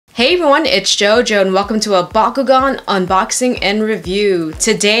Hey everyone, it's JoJo and welcome to a Bakugan unboxing and review.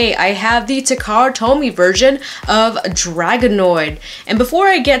 Today I have the Takara Tomy version of Dragonoid. And before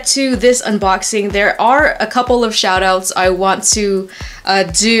I get to this unboxing, there are a couple of shoutouts I want to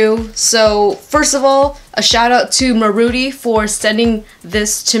do. So first of all, a shout out to Maruti for sending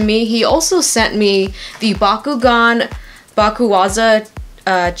this to me. He also sent me the Bakugan Bakuwaza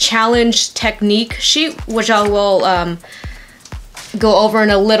challenge technique sheet, which I will go over in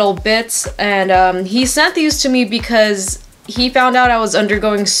a little bit. And he sent these to me because he found out I was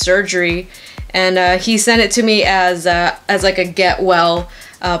undergoing surgery, and he sent it to me as like a get well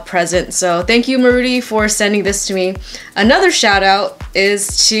present. So thank you, Maruti, for sending this to me. Another shout out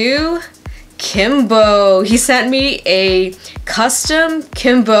is to Kimbo. He sent me a custom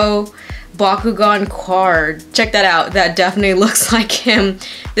Kimbo Bakugan card. Check that out. That definitely looks like him.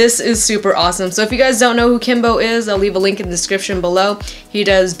 This is super awesome. So if you guys don't know who Kimbo is, I'll leave a link in the description below. He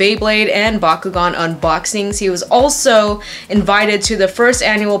does Beyblade and Bakugan unboxings. He was also invited to the first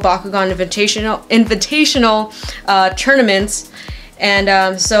annual Bakugan Invitational tournament.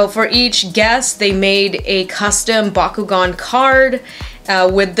 And so for each guest, they made a custom Bakugan card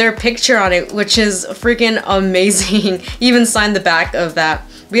with their picture on it, which is freaking amazing. He even signed the back of that.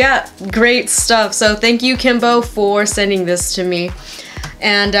 But yeah, great stuff. So thank you, Kimbo, for sending this to me.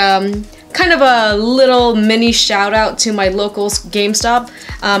 And kind of a little mini shout out to my local GameStop.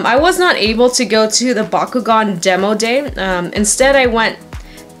 I was not able to go to the Bakugan demo day. Instead, I went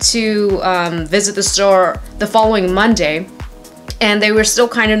to visit the store the following Monday, and they were still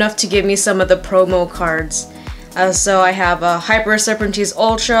kind enough to give me some of the promo cards. So I have a Hyper Serpentine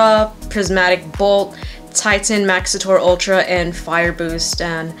Ultra, Prismatic Bolt, Titan Maxitor Ultra, and Fire Boost.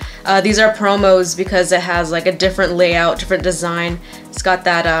 And these are promos because it has like a different layout, different design. It's got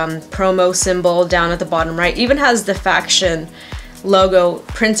that promo symbol down at the bottom right. Even has the faction logo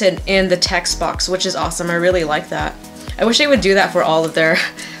printed in the text box, which is awesome. I really like that. I wish they would do that for all of their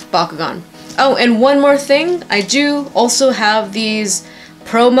Bakugan. Oh, and one more thing, I do also have these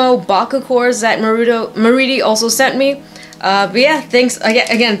promo Bakukors that Maruti also sent me. But yeah, thanks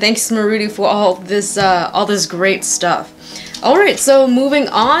again. Thanks, Maruti, for all this great stuff. All right, so moving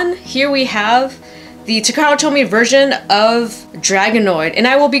on, here we have the Takara Tomy version of Dragonoid, and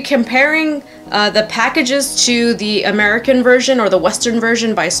I will be comparing the packages to the American version or the Western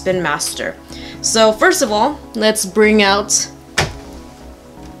version by Spin Master. So first of all, let's bring out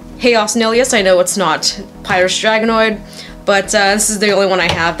Chaos Nilius. I know it's not Pyrus Dragonoid, but this is the only one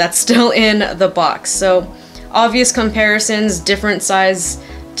I have that's still in the box. So obvious comparisons, different size,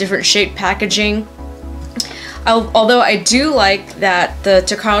 different shape packaging. Although I do like that the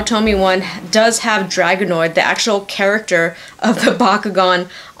Takara Tomy one does have Dragonoid, the actual character of the Bakugan,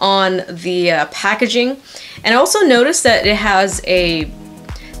 on the packaging. And I also noticed that it has a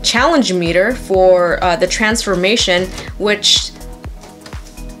challenge meter for the transformation, which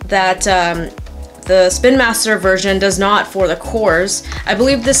that the Spin Master version does not for the cores. I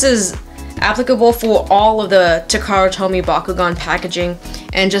believe this is applicable for all of the Takara Tomy Bakugan packaging.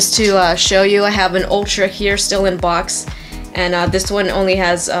 And just to show you, I have an Ultra here still in box, and this one only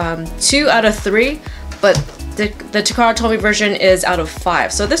has 2 out of 3, but the Takara Tomy version is out of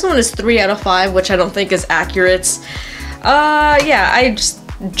 5. So this one is 3 out of 5, which I don't think is accurate. Yeah, I just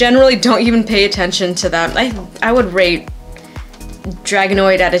generally don't even pay attention to that. I would rate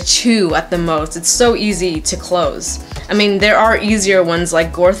Dragonoid at a 2 at the most. It's so easy to close. I mean, there are easier ones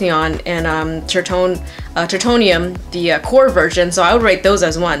like Gortheon and Tertonium, the core version, so I would rate those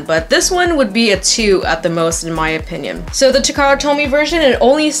as 1, but this one would be a 2 at the most in my opinion. So the Takara Tomy version, it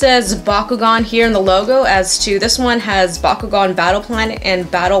only says Bakugan here in the logo, as to this one has Bakugan Battle Planet and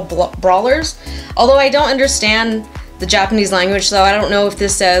Battle Brawlers. Although I don't understand the Japanese language, so I don't know if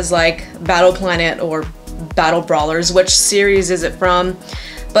this says like Battle Planet or Battle Brawlers, which series is it from,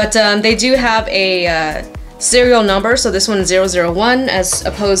 but they do have a serial number, so this one is 001, as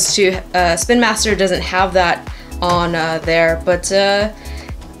opposed to Spin Master doesn't have that on there. But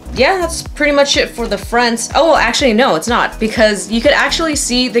yeah, that's pretty much it for the front. Oh, well, actually no, it's not, because you could actually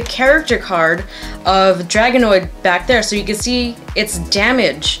see the character card of Dragonoid back there, so you can see its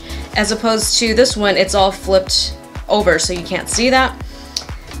damage, as opposed to this one, it's all flipped over, so you can't see that.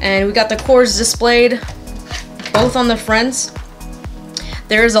 And we got the cores displayed both on the fronts.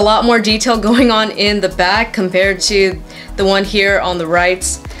 There's a lot more detail going on in the back compared to the one here on the right.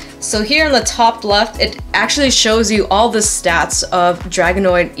 So here in the top left, it actually shows you all the stats of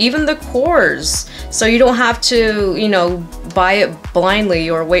Dragonoid, even the cores. So you don't have to, you know, buy it blindly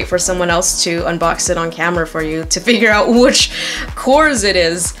or wait for someone else to unbox it on camera for you to figure out which cores it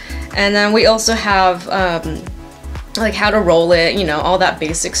is. And then we also have like how to roll it, you know, all that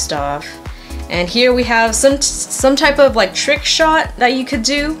basic stuff. And here we have some type of like trick shot that you could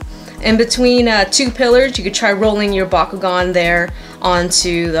do in between two pillars. You could try rolling your Bakugan there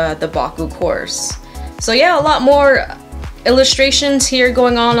onto the Baku course. So yeah, a lot more illustrations here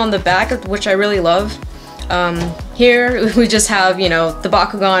going on the back, which I really love. Here we just have, you know, the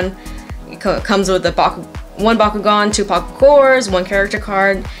Bakugan. It comes with the one Bakugan, 2 Baku cores, 1 character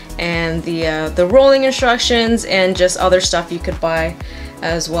card, and the rolling instructions, and just other stuff you could buy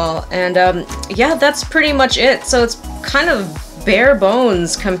as well. And yeah, that's pretty much it. So it's kind of bare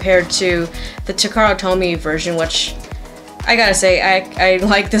bones compared to the Takara Tomy version, which I gotta say, I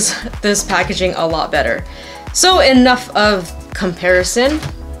like this packaging a lot better. So enough of comparison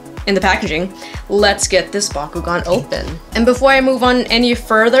in the packaging. Let's get this Bakugan open. And before I move on any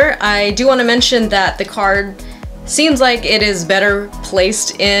further, I do want to mention that the card seems like it is better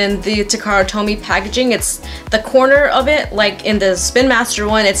placed in the Takara Tomy packaging. It's the corner of it, like in the Spin Master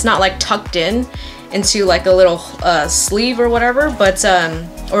one, it's not like tucked in into like a little sleeve or whatever, but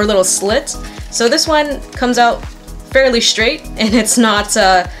or a little slit. So this one comes out fairly straight, and it's not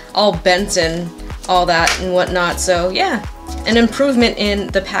all bent and all that and whatnot. So yeah, an improvement in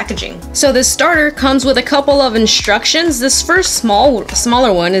the packaging. So this starter comes with a couple of instructions. This first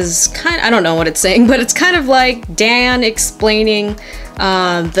smaller one is I don't know what it's saying, but it's kind of like Dan explaining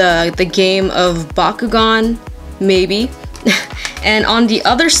the game of Bakugan, maybe. And on the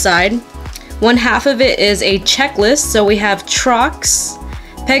other side, one half of it is a checklist. So we have Trox,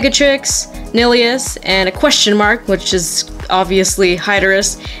 Pegatrix, Nilius, and a question mark, which is obviously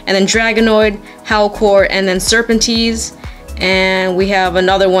Hyderus, and then Dragonoid, Howlcore, and then Serpentines. And we have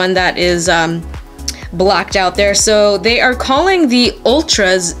another one that is blacked out there. So they are calling the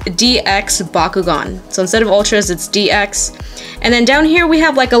Ultras DX Bakugan. So instead of Ultras, it's DX. And then down here we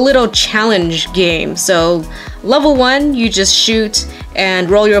have like a little challenge game. So level 1, you just shoot and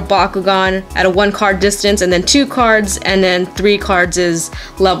roll your Bakugan at a 1 card distance, and then 2 cards, and then 3 cards is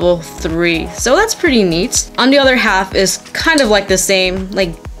level 3. So that's pretty neat. On the other half is kind of like the same,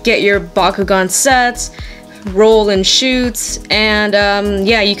 like get your Bakugan sets, roll and shoots, and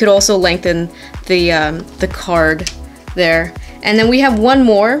yeah, you could also lengthen the card there. And then we have one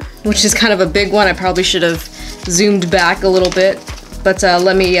more, which is kind of a big one. I probably should have zoomed back a little bit, but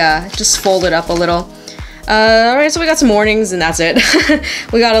let me just fold it up a little. Alright, so we got some warnings, and that's it.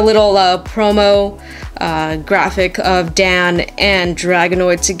 We got a little promo graphic of Dan and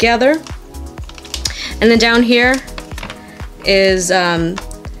Dragonoid together. And then down here is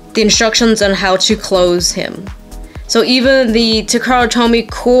the instructions on how to close him. So even the Takara Tomy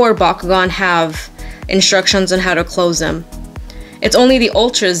core Bakugan have instructions on how to close them. It's only the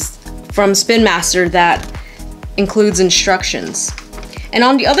Ultras from Spin Master that includes instructions. And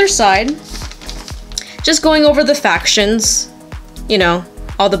on the other side, just going over the factions, you know,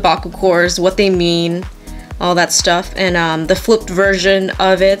 all the Baku cores, what they mean, all that stuff, and the flipped version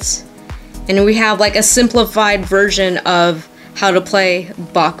of it. And we have like a simplified version of how to play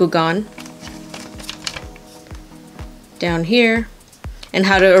Bakugan down here, and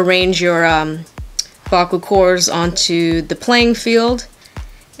how to arrange your Baku cores onto the playing field.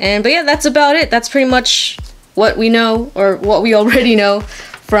 But yeah, that's about it. That's pretty much what we know, or what we already know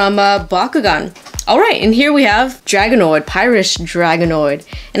from Bakugan. Alright, and here we have Dragonoid, Pyrus Dragonoid.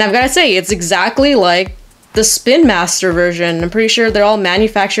 And I've got to say, it's exactly like the Spin Master version. I'm pretty sure they're all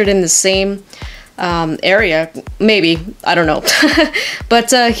manufactured in the same area, maybe, I don't know.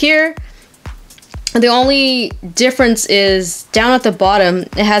 But here, the only difference is down at the bottom,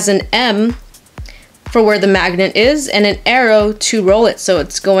 it has an M for where the magnet is, and an arrow to roll it, so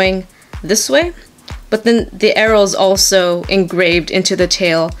it's going this way. But then the arrow is also engraved into the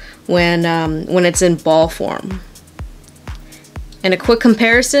tail when it's in ball form. And a quick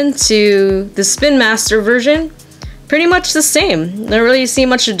comparison to the Spin Master version, pretty much the same. Don't really see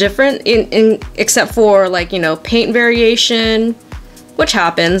much different except for, like, you know, paint variation, which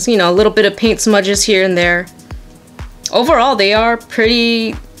happens, you know, a little bit of paint smudges here and there. Overall, they are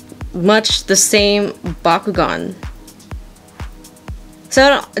pretty much the same Bakugan.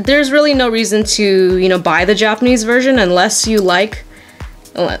 So there's really no reason to, you know, buy the Japanese version unless you like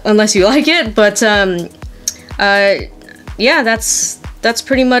it. But yeah, that's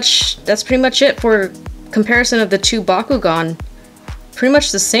pretty much it for comparison of the two Bakugan. Pretty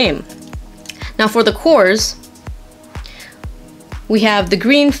much the same. Now for the cores, we have the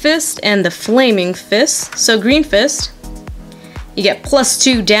Green Fist and the Flaming Fist. So Green Fist, you get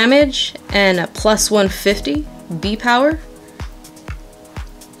 +2 damage and a +150 B power.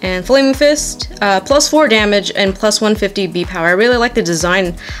 And Flaming Fist, +4 damage and +150 B power. I really like the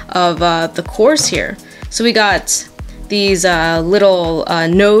design of the cores here. So we got these little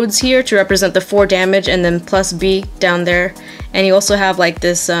nodes here to represent the 4 damage, and then plus B down there. And you also have like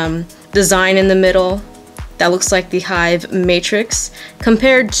this design in the middle that looks like the Hive Matrix,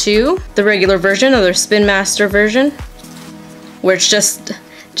 compared to the regular version, or the Spin Master version, where it's just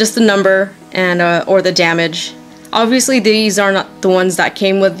the number and or the damage. Obviously these are not the ones that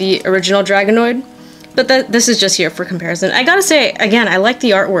came with the original Dragonoid, but this is just here for comparison. I gotta say, again, I like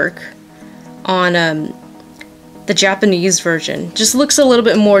the artwork on the Japanese version. Just looks a little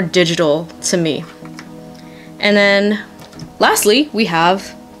bit more digital to me. And then lastly, we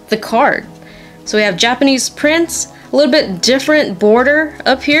have the card. So we have Japanese prints, a little bit different border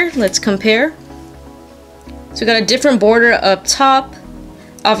up here. Let's compare. So we got a different border up top.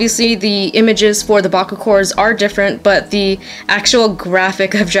 Obviously the images for the Bakugans are different, but the actual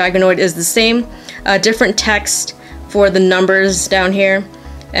graphic of Dragonoid is the same. Different text for the numbers down here.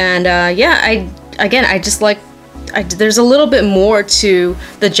 And yeah, I just like, there's a little bit more to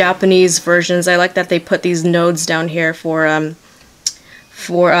the Japanese versions. I like that they put these nodes down here to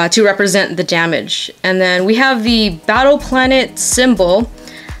represent the damage. And then we have the Battle Planet symbol,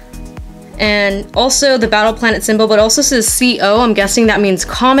 and also the Battle Planet symbol, but also says CO. I'm guessing that means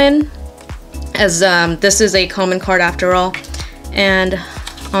common, as this is a common card after all. And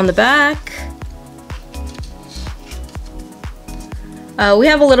on the back, we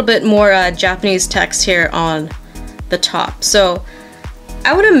have a little bit more Japanese text here on the top. So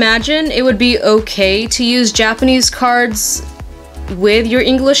I would imagine it would be okay to use Japanese cards with your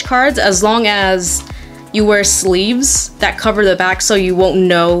English cards, as long as you wear sleeves that cover the back so you won't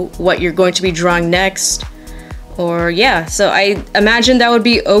know what you're going to be drawing next. Or yeah, so I imagine that would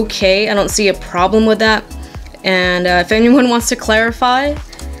be okay. I don't see a problem with that. And if anyone wants to clarify,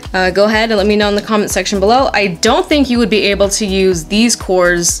 go ahead and let me know in the comment section below. I don't think you would be able to use these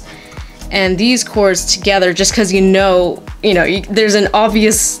cores and these cores together, just because there's an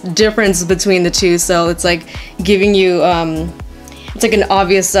obvious difference between the two. So it's like giving you it's like an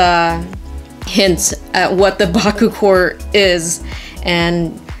obvious hint at what the Bakugan is.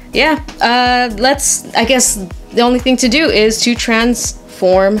 And yeah, I guess the only thing to do is to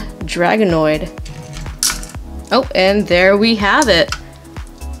transform Dragonoid. Oh, and there we have it.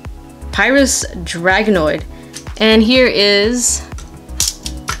 Pyrus Dragonoid. And here is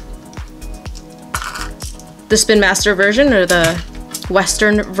the Spin Master version, or the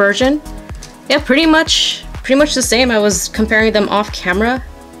Western version. Yeah, pretty much the same. I was comparing them off camera.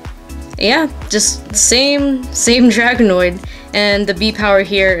 Yeah, just same Dragonoid. And the B power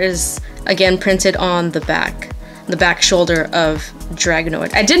here is again printed on the back shoulder of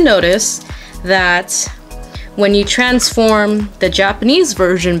Dragonoid. I did notice that when you transform the Japanese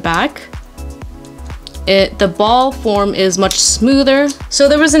version back, the ball form is much smoother. So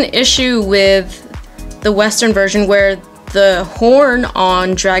there was an issue with the Western version where the horn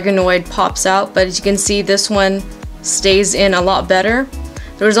on Dragonoid pops out, but as you can see, this one stays in a lot better.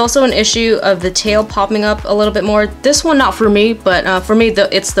 There was also an issue of the tail popping up a little bit more. This one not for me, but for me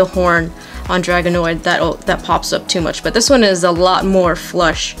it's the horn on Dragonoid that pops up too much. But this one is a lot more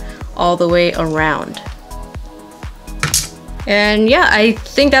flush all the way around. And yeah, I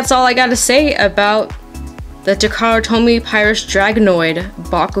think that's all I got to say about the Takara Tomy Pyrus Dragonoid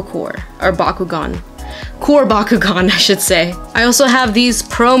Bakugan. Core Bakugan, I should say. I also have these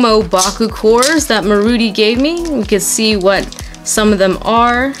promo Bakugans that Marudi gave me. We can see what some of them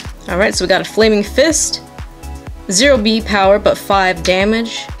are. Alright, so we got a Flaming Fist, 0 B power but 5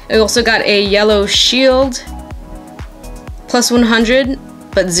 damage. We also got a Yellow Shield, plus 100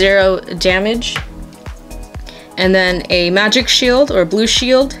 but 0 damage. And then a Magic Shield, or Blue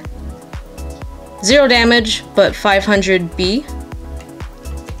Shield, 0 damage but 500 B.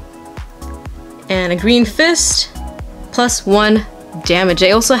 And a Green Fist, plus 1 damage.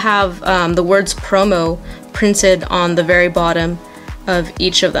 They also have the words promo printed on the very bottom of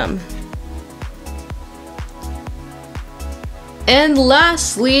each of them. And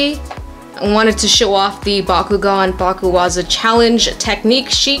lastly, I wanted to show off the Bakugan Bakuwaza Challenge Technique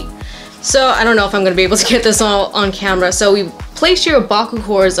Sheet. So I don't know if I'm going to be able to get this all on camera. So we place your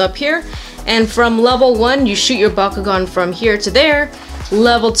Bakugans up here, and from level 1 you shoot your Bakugan from here to there.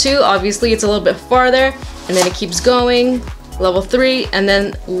 Level 2, obviously it's a little bit farther, and then it keeps going. Level 3, and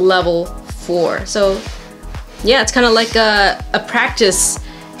then level 4. So yeah, it's kind of like a practice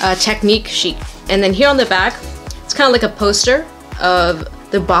technique sheet. And then here on the back, it's kind of like a poster of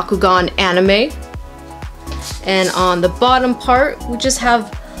the Bakugan anime. And on the bottom part, we just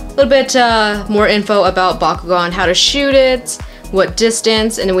have a little bit more info about Bakugan, how to shoot it, what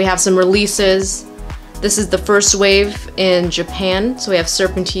distance, and then we have some releases. This is the first wave in Japan, so we have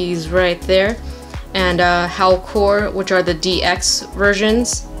Serpentines right there. and Halcor, which are the DX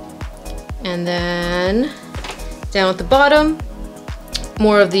versions. And then down at the bottom,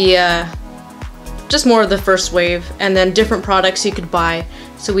 more of the just more of the first wave, and then different products you could buy.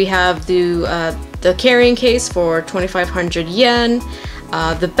 So we have the carrying case for 2,500 yen,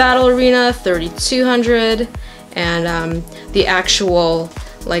 the battle arena 3,200, and the actual,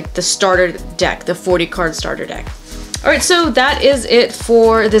 like, the starter deck, the 40 card starter deck. Alright, so that is it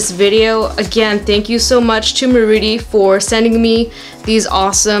for this video. Again, thank you so much to Marudi for sending me these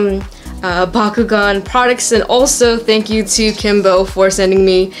awesome Bakugan products, and also thank you to Kimbo for sending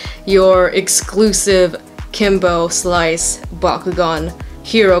me your exclusive Kimbo Slice Bakugan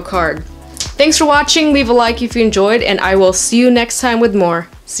hero card. Thanks for watching, leave a like if you enjoyed, and I will see you next time with more.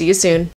 See you soon.